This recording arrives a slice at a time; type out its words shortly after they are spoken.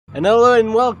And hello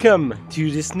and welcome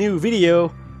to this new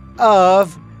video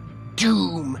of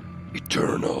Doom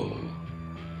Eternal.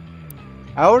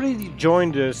 I already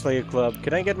joined the Slayer Club.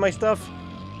 Can I get my stuff?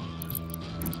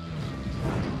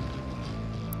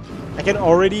 I can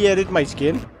already edit my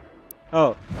skin?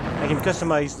 Oh, I can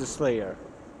customize the Slayer.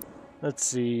 Let's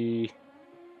see.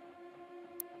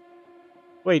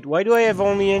 Wait, why do I have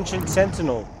only Ancient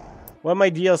Sentinel? What are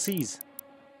my DLCs?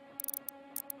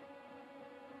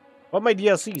 What are my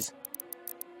DLCs?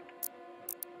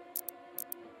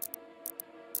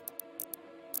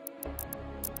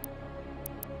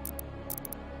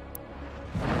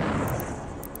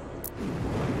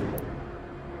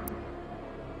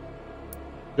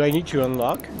 Do I need to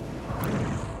unlock?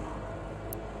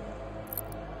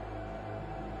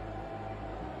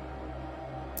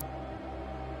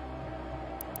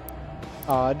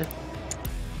 Odd.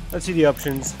 Let's see the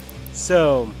options.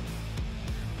 So,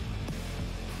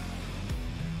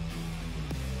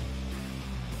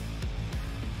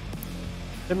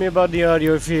 tell me about the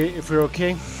audio if you're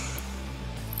okay.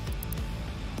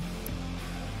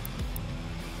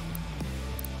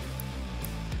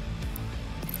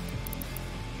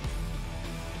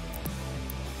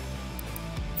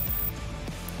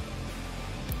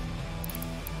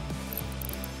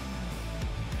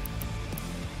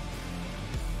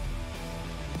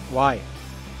 Why?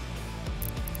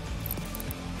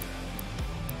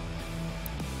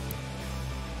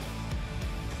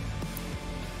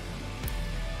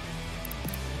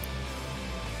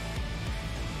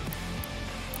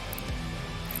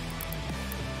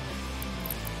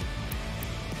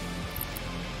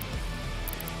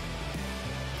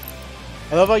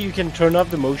 I love how you can turn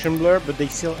off the motion blur, but they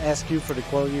still ask you for the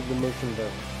quality of the motion blur.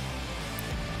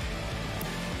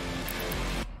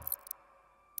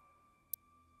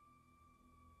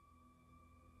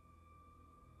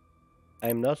 I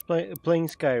am not playing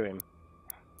Skyrim.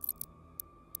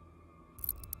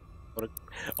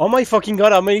 Oh my fucking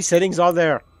god, how many settings are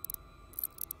there?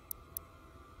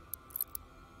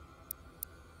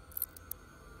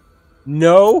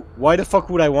 No? Why the fuck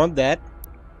would I want that?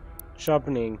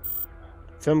 Sharpening.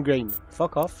 Film grain.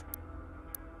 Fuck off.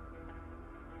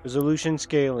 Resolution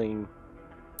scaling.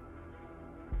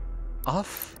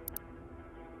 Off?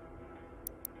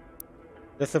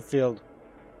 Depth of field.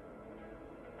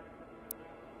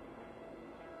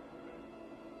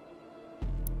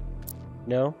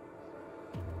 No?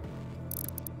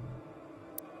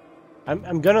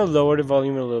 I'm gonna lower the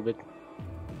volume a little bit.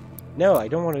 No, I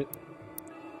don't want to.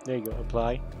 There you go.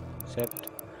 Apply. Accept.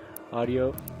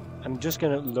 Audio. I'm just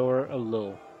gonna lower a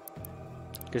little.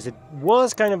 Because it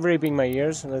was kind of raping my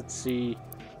ears. Let's see.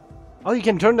 Oh, you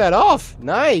can turn that off!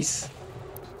 Nice!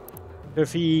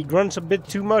 If he grunts a bit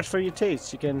too much for your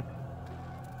taste, you can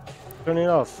turn it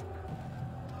off.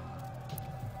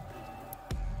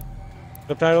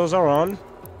 Subtitles are on.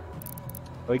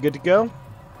 Are we good to go?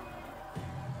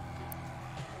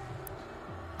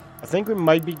 I think we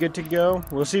might be good to go.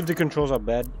 We'll see if the controls are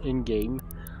bad in-game.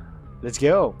 Let's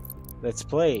go. Let's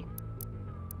play.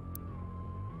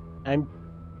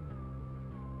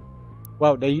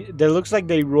 Wow, there looks like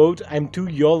they wrote, I'm too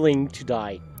young to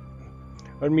die.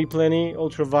 Hurt me plenty.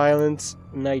 Ultra violence.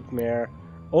 Nightmare.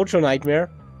 Ultra nightmare.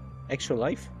 Extra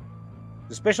life.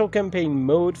 The special campaign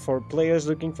mode for players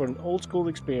looking for an old school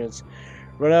experience.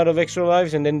 Run out of extra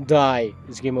lives and then die.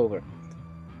 It's game over.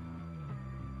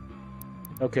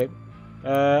 Okay.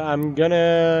 I'm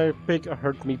gonna pick a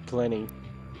Hurt Me Plenty.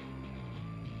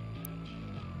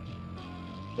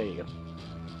 There you go.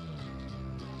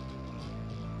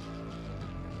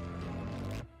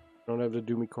 Don't have the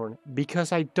Doomy Corner.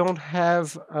 Because I don't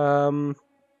have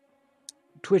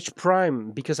Twitch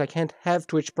Prime. Because I can't have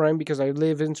Twitch Prime because I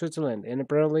live in Switzerland. And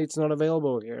apparently it's not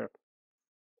available here.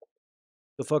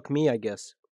 So fuck me, I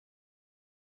guess.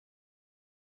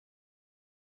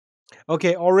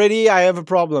 Okay, already I have a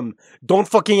problem. Don't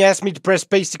fucking ask me to press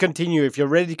space to continue. If you're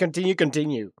ready to continue,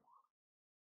 continue.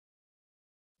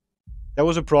 That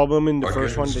was a problem in the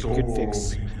first one that you could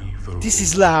fix. This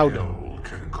is loud. Hell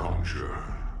can conjure.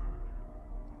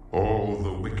 All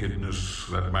the wickedness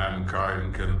that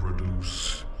mankind can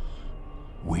produce,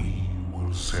 we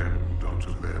will send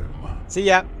unto them. See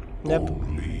ya. Yep.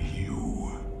 Only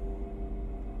you.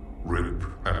 Rip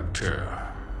and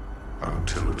tear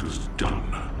until it is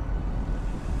done.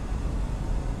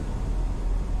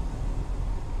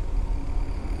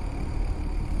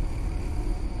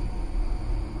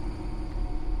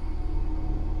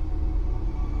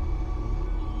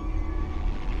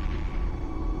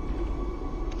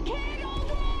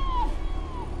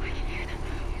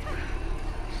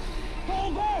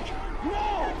 Hold back!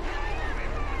 No!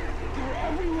 They're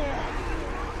everywhere!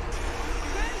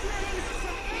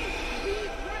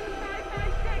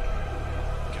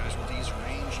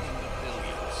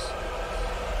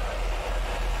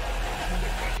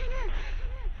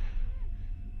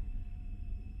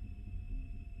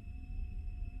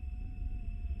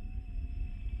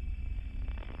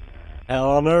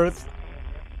 Hell on earth.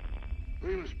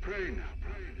 We must pray now,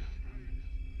 brothers.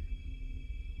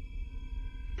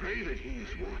 Pray that he is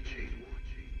watching.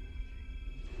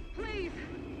 Please,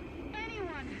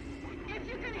 anyone, if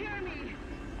you can hear me,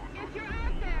 if you're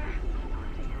out there.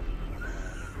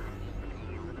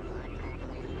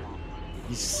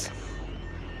 He's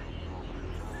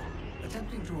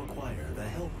attempting to acquire the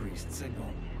Hell Priest signal.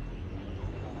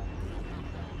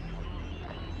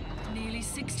 Nearly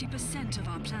 60% of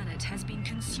our planet has been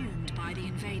consumed by the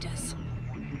invaders.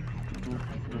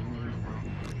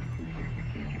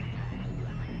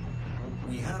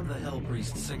 We have the Hell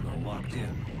Priest signal locked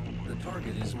in. The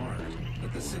target is marked,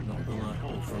 but the signal will not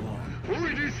hold for long. For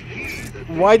it is he that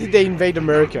why did they invade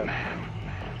America?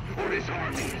 or his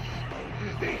armies.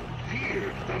 They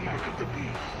feared the mark of the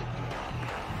beast.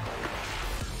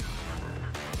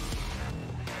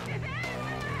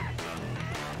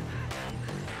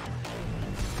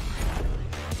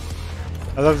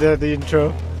 I love the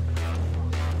intro.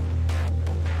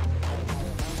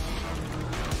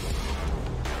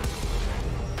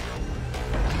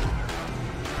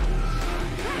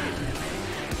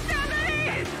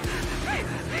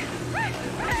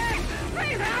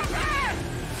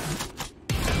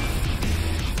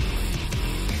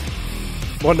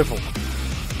 Wonderful.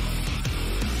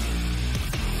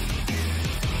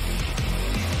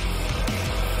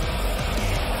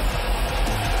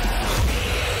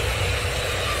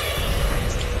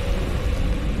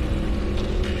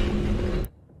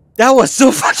 That was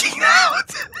so fucking loud!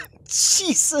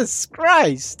 Jesus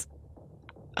Christ!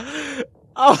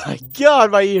 Oh my god,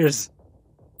 my ears!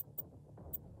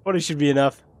 Well, it should be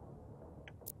enough.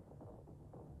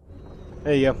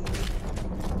 There you go.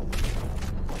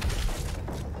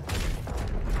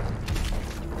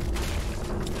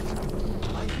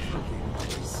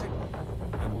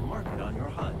 And we'll mark it on your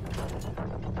HUD.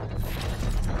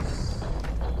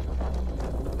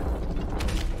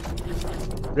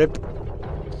 Rip.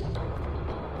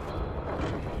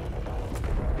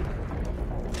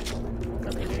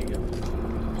 Okay, there you go.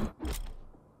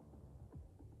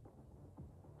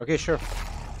 Okay, sure.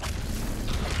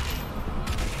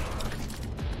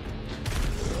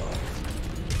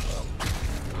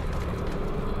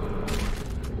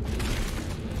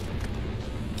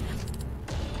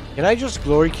 Can I just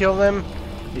glory kill them?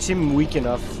 They seem weak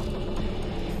enough.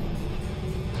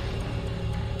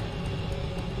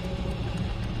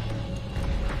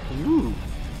 Ooh.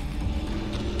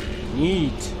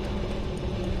 Neat.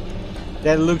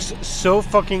 That looks so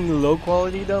fucking low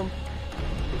quality though.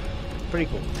 Pretty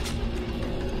cool.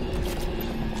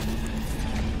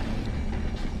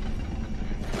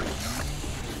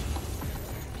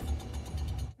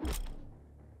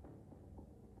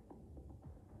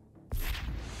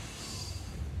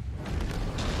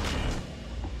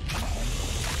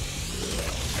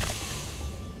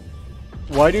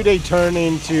 Why do they turn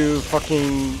into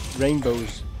fucking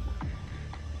rainbows?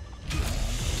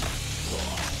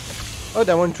 Oh,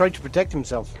 that one tried to protect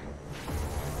himself.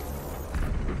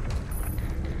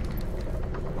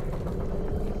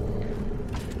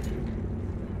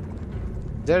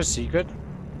 Is there a secret?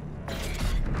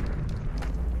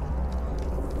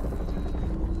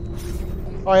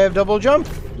 Oh, I have double jump?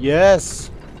 Yes!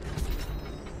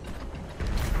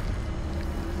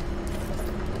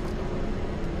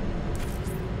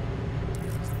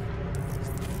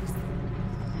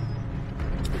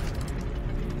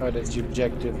 Oh, that's the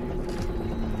objective.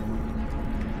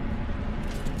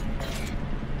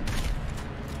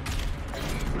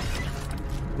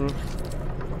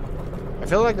 I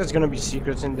feel like there's gonna be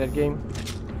secrets in that game.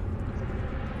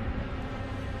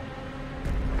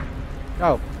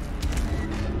 Oh.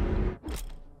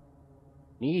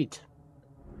 Neat.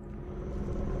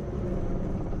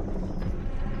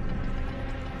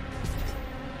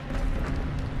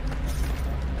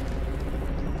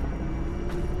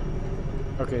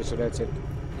 Okay, so that's it.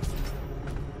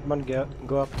 Come on,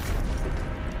 go up.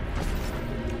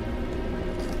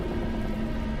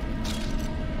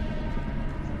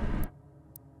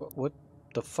 What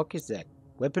the fuck is that?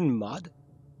 Weapon mod?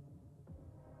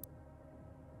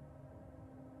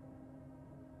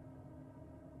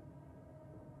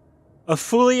 A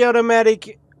fully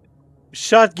automatic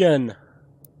shotgun.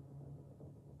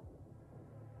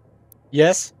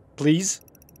 Yes, please.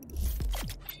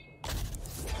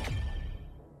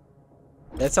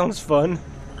 That sounds fun.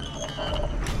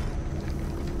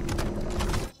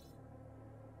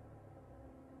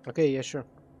 Okay, yeah, sure.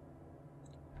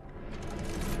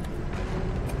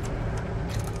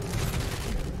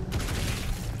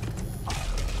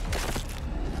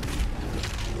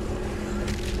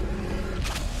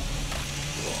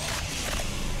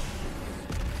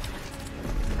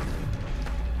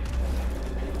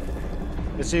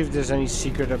 see if there's any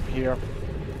secret up here.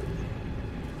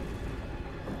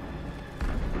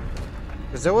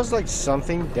 Because there was like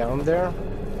something down there,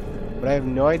 but I have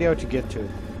no idea how to get to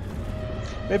it.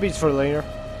 Maybe it's for later.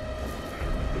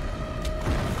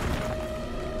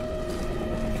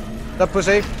 That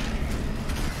pussy.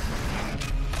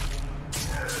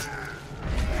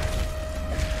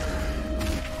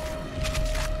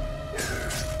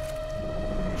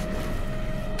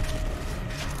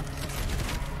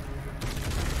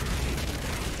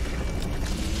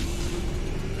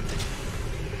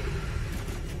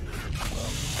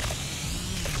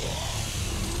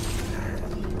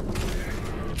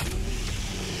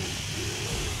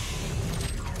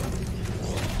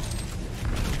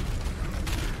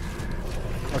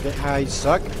 Okay, I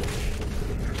suck.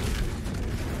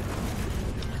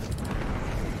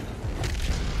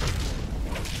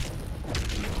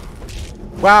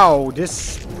 Wow,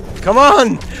 this... Come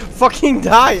on! Fucking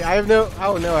die! I have no...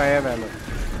 Oh no, I have ammo.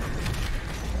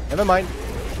 Never mind.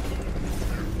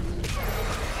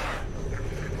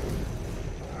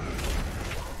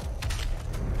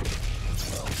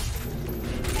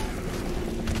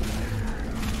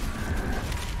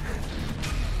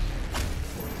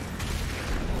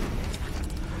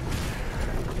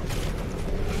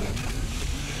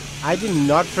 I did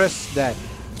not press that.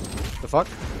 The fuck?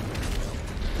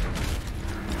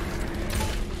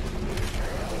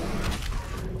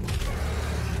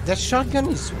 That shotgun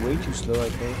is way too slow, I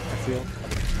think. I feel.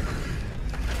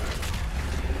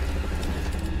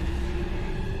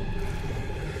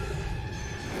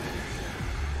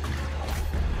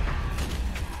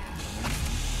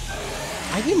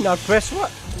 I did not press what?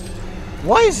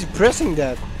 Why is he pressing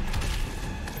that?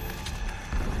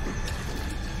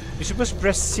 You're supposed to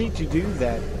press C to do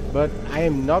that, but I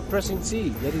am not pressing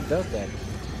C, yet it does that.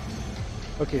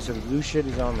 Okay, so the blue shit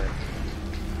is on there.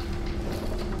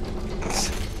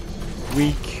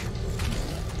 Weak.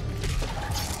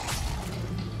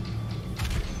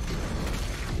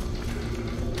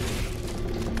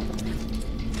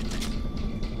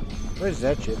 Where's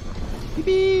that shit?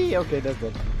 Beep. Okay, that's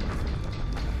good.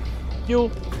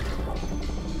 Fuel.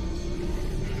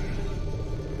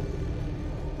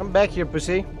 Come back here,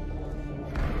 pussy.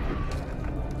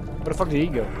 Where the fuck did he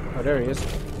go? Oh, there he is.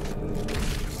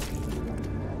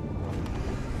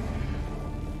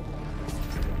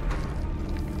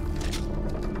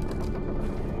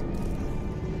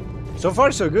 So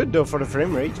far, so good, though, for the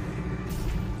frame rate.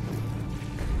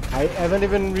 I haven't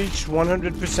even reached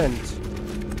 100%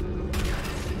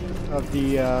 of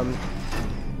the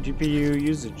GPU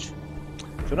usage.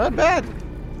 So not bad.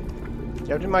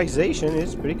 The optimization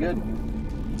is pretty good.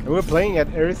 And we're playing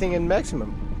at everything in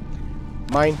maximum.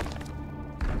 Mine.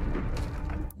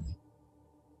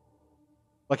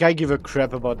 Like I give a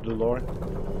crap about the lore.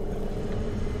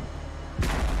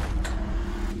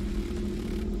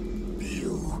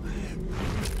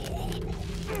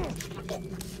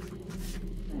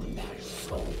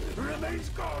 Remains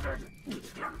guarded.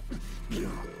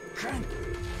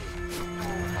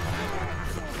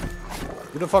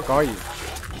 Who the fuck are you?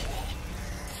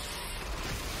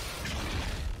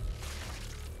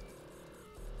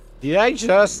 Did I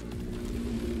just...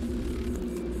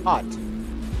 Hot.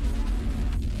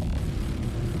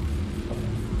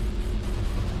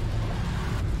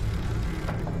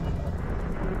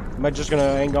 Am I just gonna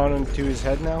hang on into his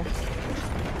head now?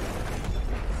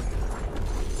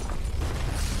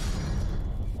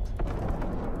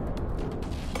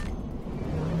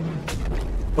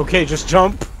 Okay, just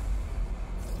jump.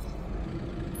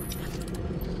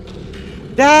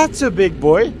 That's a big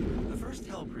boy. The first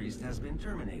Hell Priest has been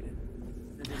terminated.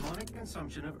 The demonic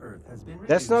consumption of Earth has been reduced.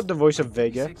 That's not the voice of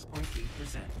Vega.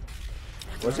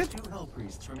 6.8%. Was it? 2 Hell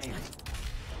Priests remaining.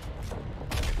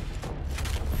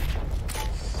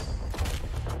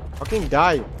 Fucking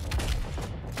die.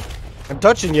 I'm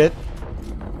touching it.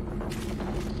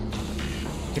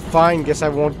 Okay, fine, guess I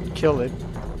won't kill it.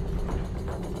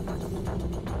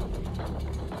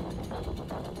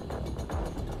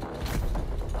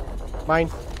 Mine.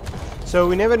 So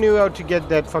we never knew how to get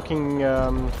that fucking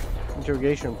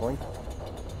interrogation point.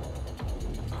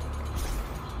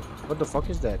 What the fuck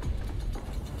is that?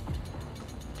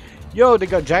 Yo, they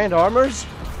got giant armors?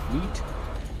 Neat.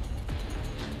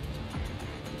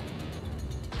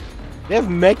 They have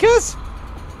mechas?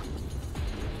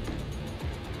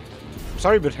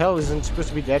 Sorry, but hell isn't supposed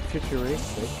to be that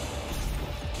futuristic.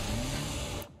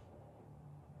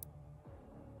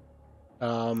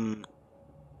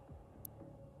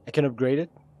 I can upgrade it?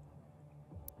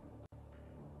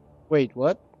 Wait,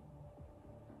 what?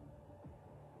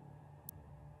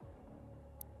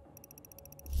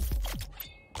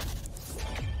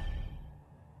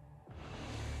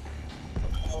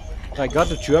 I got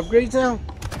the 2 upgrades now?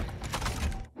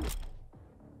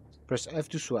 Press F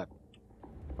to swap.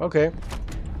 Okay.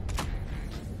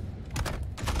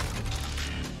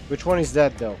 Which one is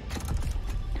that though?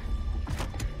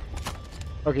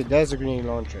 Okay, that's a grenade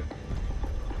launcher.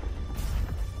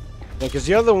 Yeah, because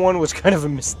the other one was kind of a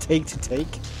mistake to take.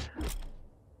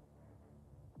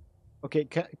 Okay,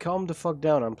 calm the fuck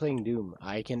down. I'm playing Doom.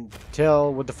 I can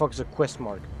tell what the fuck is a quest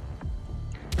mark.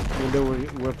 Even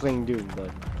though we're playing Doom, but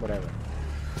whatever.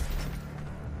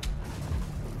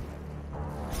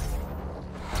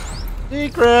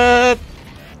 Secret!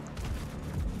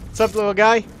 What's up, little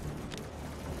guy?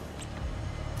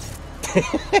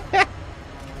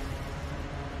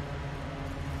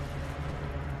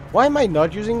 Why am I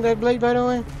not using that blade, by the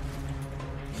way?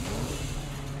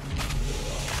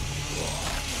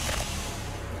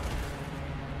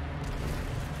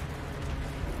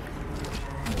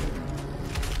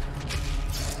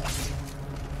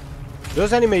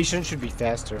 Those animations should be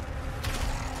faster.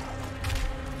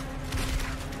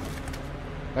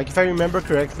 Like, if I remember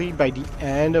correctly, by the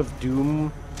end of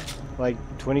Doom, like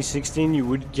 2016, you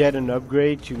would get an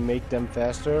upgrade to make them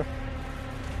faster.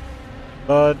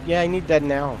 But yeah, I need that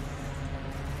now.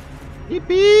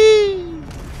 Yippee!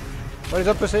 What is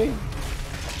up, pussy?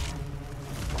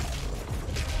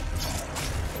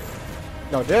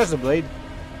 No, there's the blade.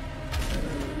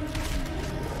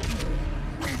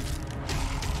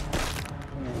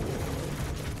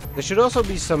 There should also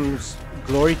be some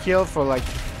glory kill for like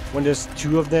when there's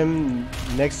 2 of them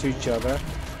next to each other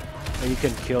and you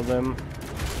can kill them.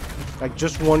 Like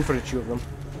just 1 for the 2 of them.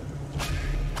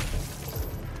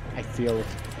 I feel it.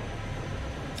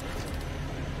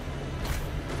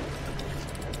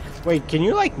 Wait, can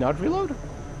you like not reload?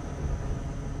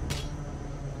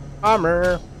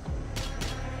 Armor.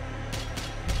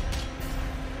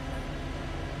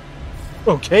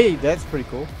 Okay, that's pretty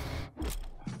cool.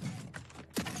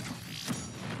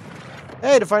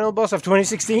 Hey, the final boss of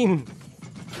 2016!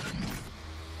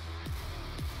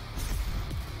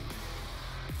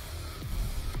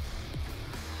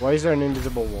 Why is there an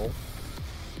invisible wall?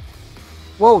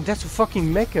 Whoa, that's a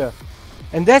fucking mecha!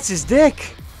 And that's his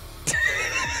dick!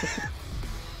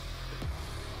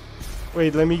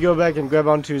 Wait, let me go back and grab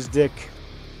onto his dick.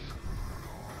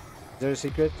 Is there a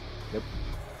secret? Yep.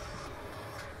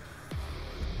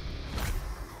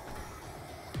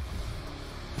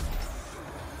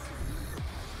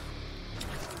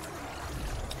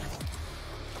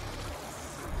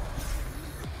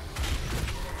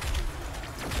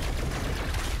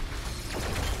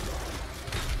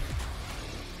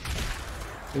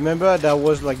 Remember that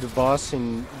was like the boss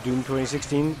in Doom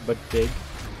 2016, but big.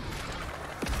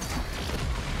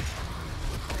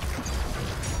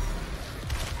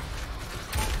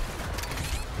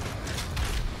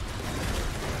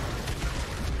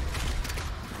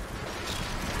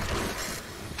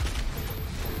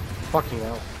 Fucking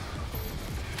hell.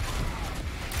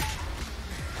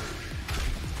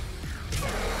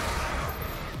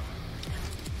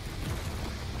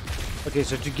 Okay,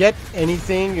 so to get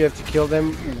anything, you have to kill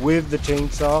them with the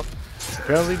chainsaw.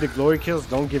 Apparently the glory kills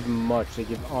don't give much, they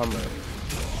give armor.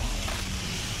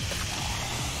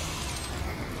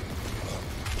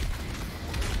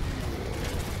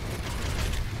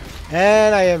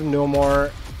 And I have no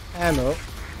more ammo.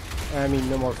 I mean,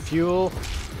 no more fuel.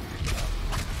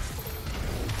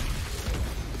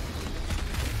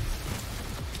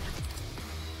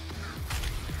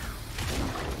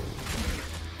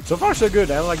 So far so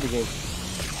good, I like the game.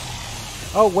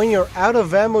 Oh, when you're out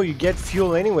of ammo you get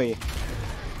fuel anyway.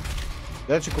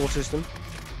 That's a cool system.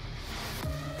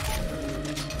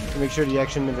 To make sure the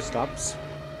action never stops.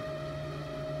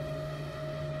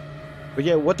 But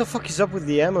yeah, what the fuck is up with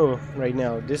the ammo right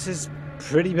now? This is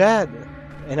pretty bad.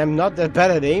 And I'm not that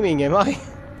bad at aiming, am I?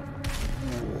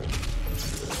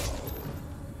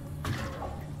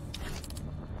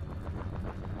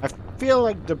 I feel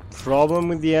like the problem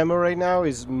with the ammo right now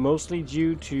is mostly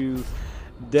due to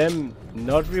them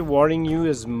not rewarding you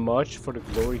as much for the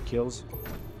glory kills.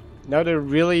 Now they're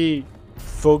really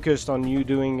focused on you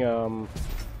doing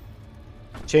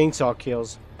chainsaw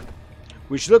kills,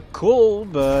 which look cool,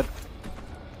 but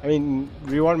I mean,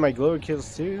 reward my glory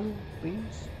kills too,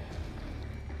 please.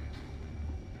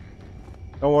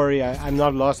 Don't worry, I'm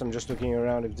not lost. I'm just looking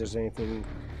around if there's anything,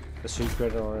 a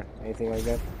secret or anything like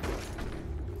that.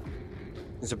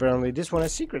 Since apparently this one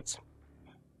has secrets.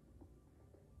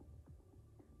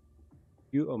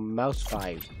 You a mouse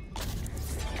 5.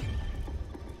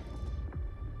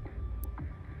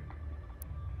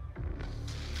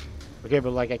 Okay,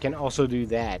 but like I can also do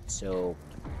that, so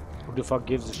who the fuck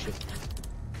gives a shit?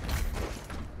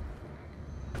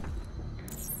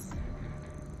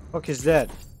 Fuck is that?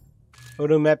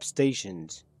 Auto map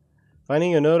stations.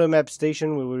 Finding an auto map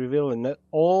station will reveal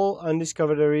all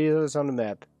undiscovered areas on the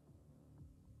map.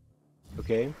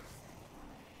 Okay.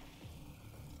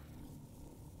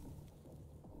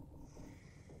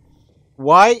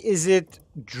 Why is it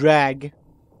drag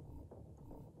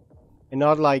and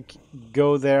not like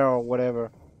go there or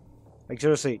whatever? Like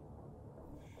seriously.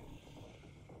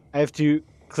 I have to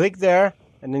click there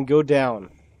and then go down.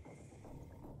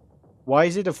 Why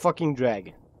is it a fucking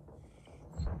drag?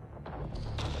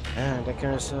 Ah, that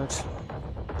kind of sucks.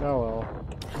 Oh well.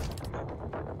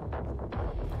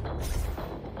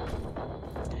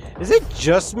 Is it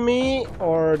just me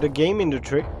or the game in the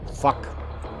fuck.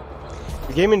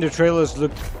 The game in the trailers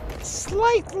looked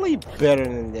slightly better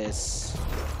than this.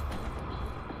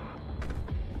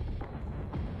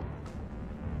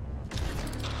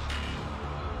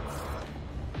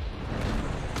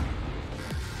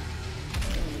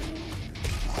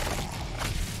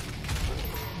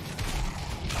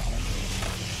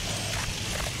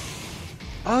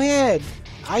 Oh yeah,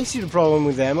 I see the problem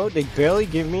with ammo. They barely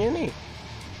give me any.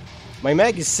 My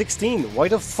mag is 16. Why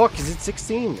the fuck is it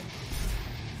 16?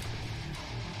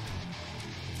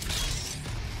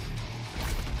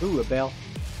 Ooh, a bell.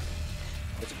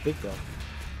 That's a big bell.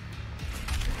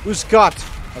 Who's Scott?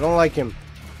 I don't like him.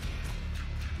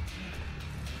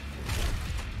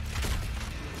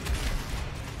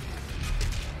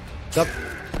 What's up?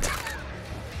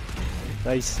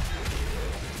 Nice.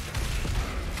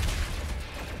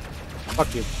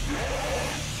 Fuck you.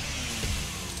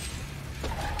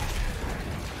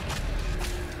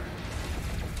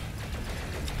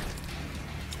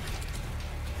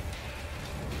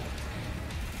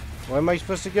 Where am I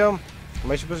supposed to go?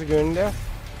 Am I supposed to go in there?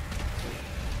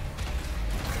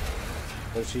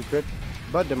 No secret.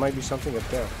 But there might be something up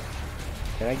there.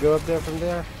 Can I go up there from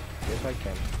there? Yes, I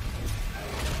can.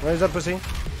 Where is that pussy?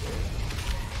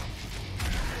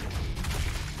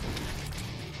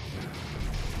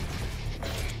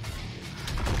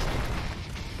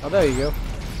 Oh, there you go.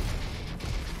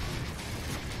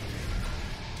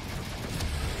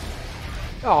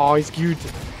 Oh, he's cute.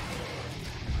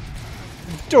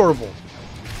 Adorable.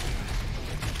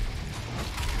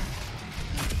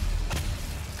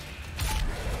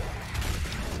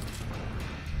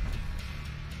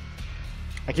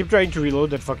 I keep trying to reload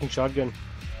that fucking shotgun,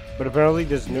 but apparently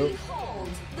there's no... Behold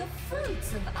the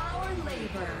fruits of our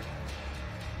labor.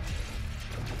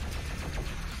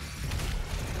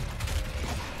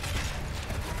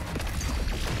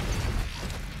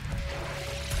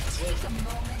 Take a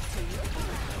moment to look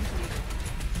around you.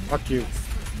 Fuck you.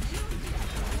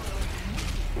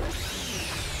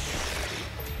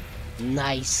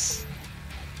 Nice.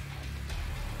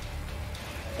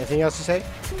 Anything else to say?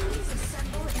 Please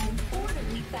assemble in an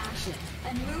orderly fashion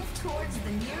and move towards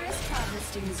the nearest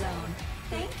harvesting zone.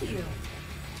 Thank you.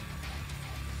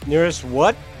 Nearest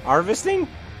what? Harvesting?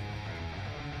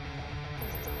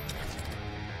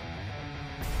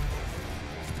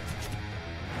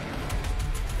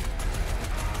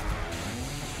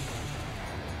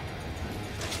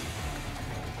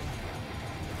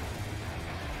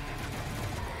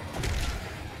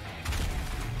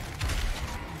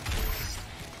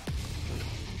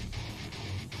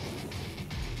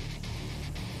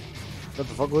 What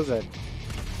the fuck was that?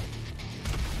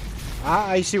 Ah,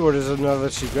 I see where there's another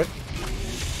secret.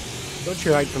 Don't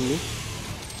you hide from me.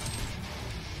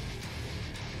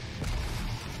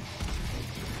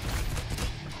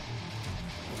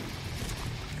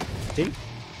 See?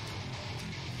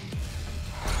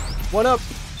 One up!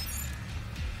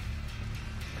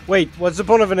 Wait, what's the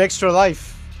point of an extra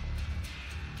life?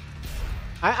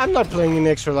 I'm not playing in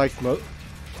extra life mode.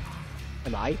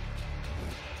 Am I?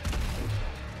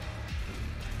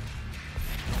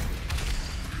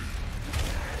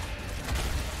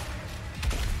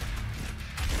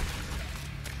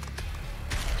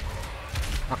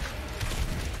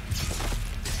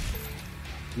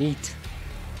 Neat.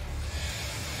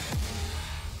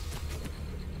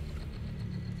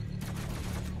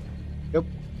 Nope.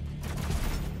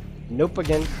 Nope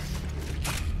again.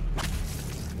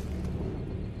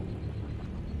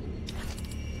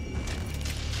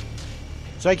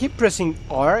 So I keep pressing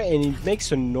R and it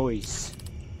makes a noise.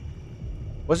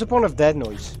 What's the point of that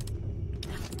noise?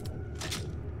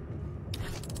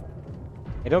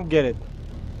 I don't get it.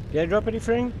 Did I drop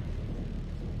anything?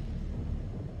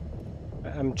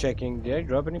 I'm checking. Did I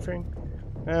drop anything?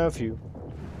 A few.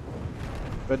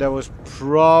 But that was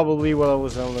probably while I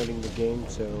was downloading the game,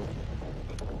 so...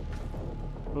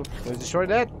 Let's destroy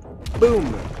that.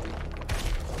 Boom!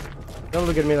 Don't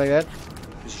look at me like that.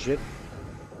 Piece of shit.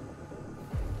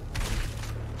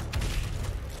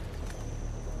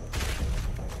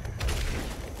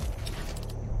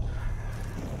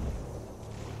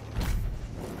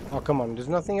 Oh, come on. There's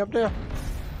nothing up there?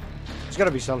 There's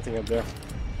gotta be something up there.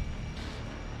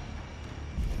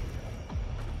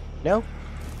 No?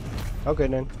 Okay,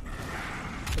 then.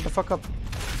 Get the fuck up.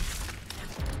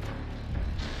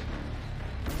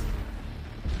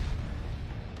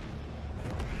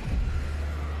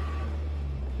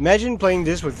 Imagine playing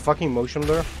this with fucking motion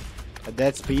blur at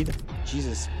that speed.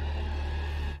 Jesus.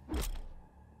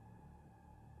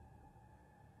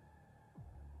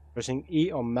 Pressing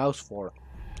E on mouse for.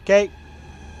 Okay.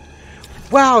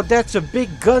 Wow, that's a big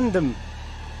Gundam.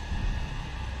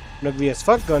 An ugly as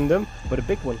fuck Gundam, but a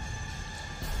big one.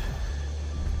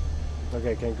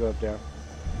 Okay, can't go up there.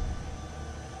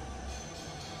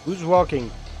 Who's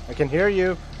walking? I can hear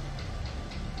you.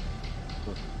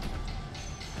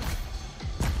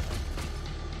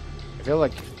 I feel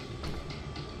like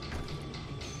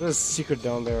there's a secret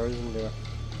down there, isn't there?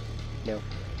 No.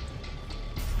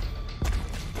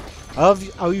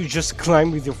 How you just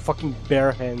climb with your fucking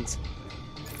bare hands?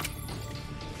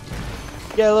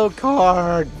 Yellow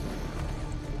card!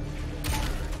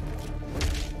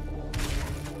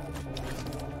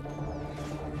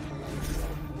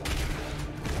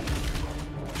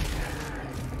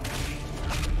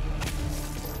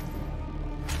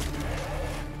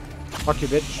 Fuck you,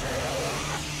 bitch.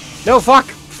 No, fuck!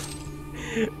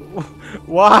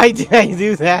 Why did I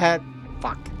do that?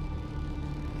 Fuck.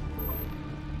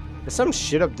 There's some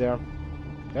shit up there.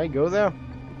 Can I go there?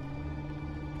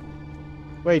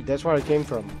 Wait, that's where I came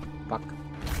from. Fuck.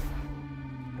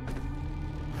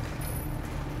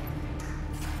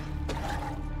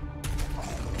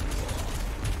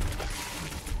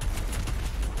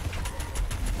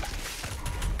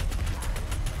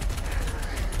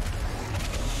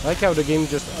 I like how the game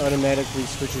just automatically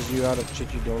switches you out of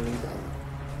shit you don't need.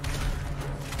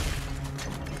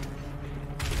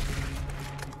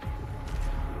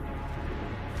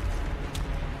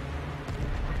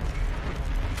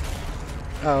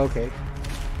 Oh, okay.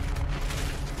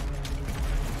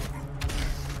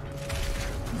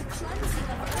 The cleansing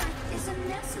of Earth is a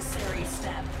necessary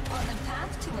step on the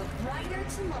path to a brighter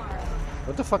tomorrow.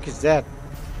 What the fuck is that?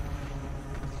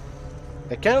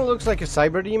 That kind of looks like a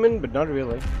cyber demon, but not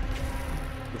really.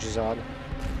 Which is odd.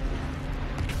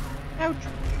 Ouch!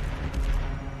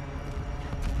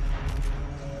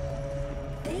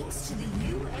 Thanks to the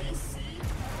UAC.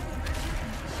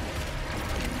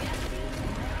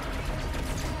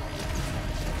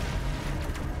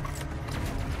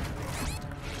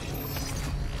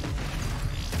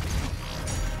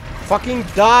 Fucking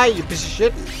die, you piece of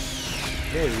shit!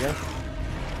 There you go.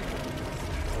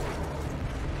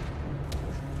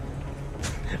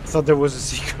 I thought there was a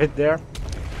secret there.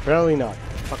 Apparently not.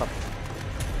 Fuck up.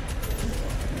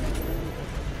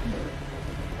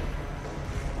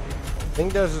 I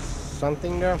think there's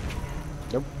something there.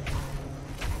 Nope.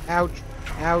 Ouch.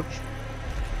 Ouch.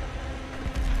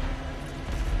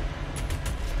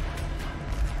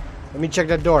 Let me check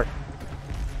that door.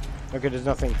 Okay, there's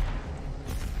nothing.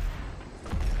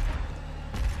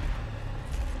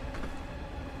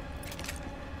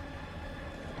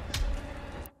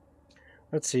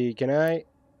 Let's see, can I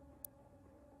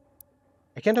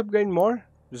can't upgrade more?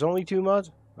 There's only 2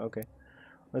 mods? Okay.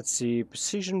 Let's see,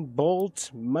 precision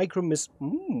bolt, micro miss.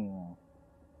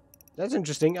 That's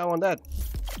interesting, I want that.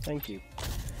 Thank you.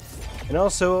 And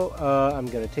also, I'm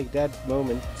gonna take that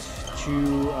moment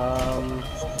to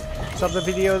stop the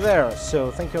video there.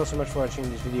 So, thank you all so much for watching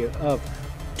this video of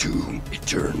Doom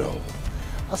Eternal.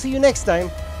 I'll see you next time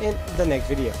in the next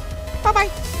video.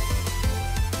 Bye-bye!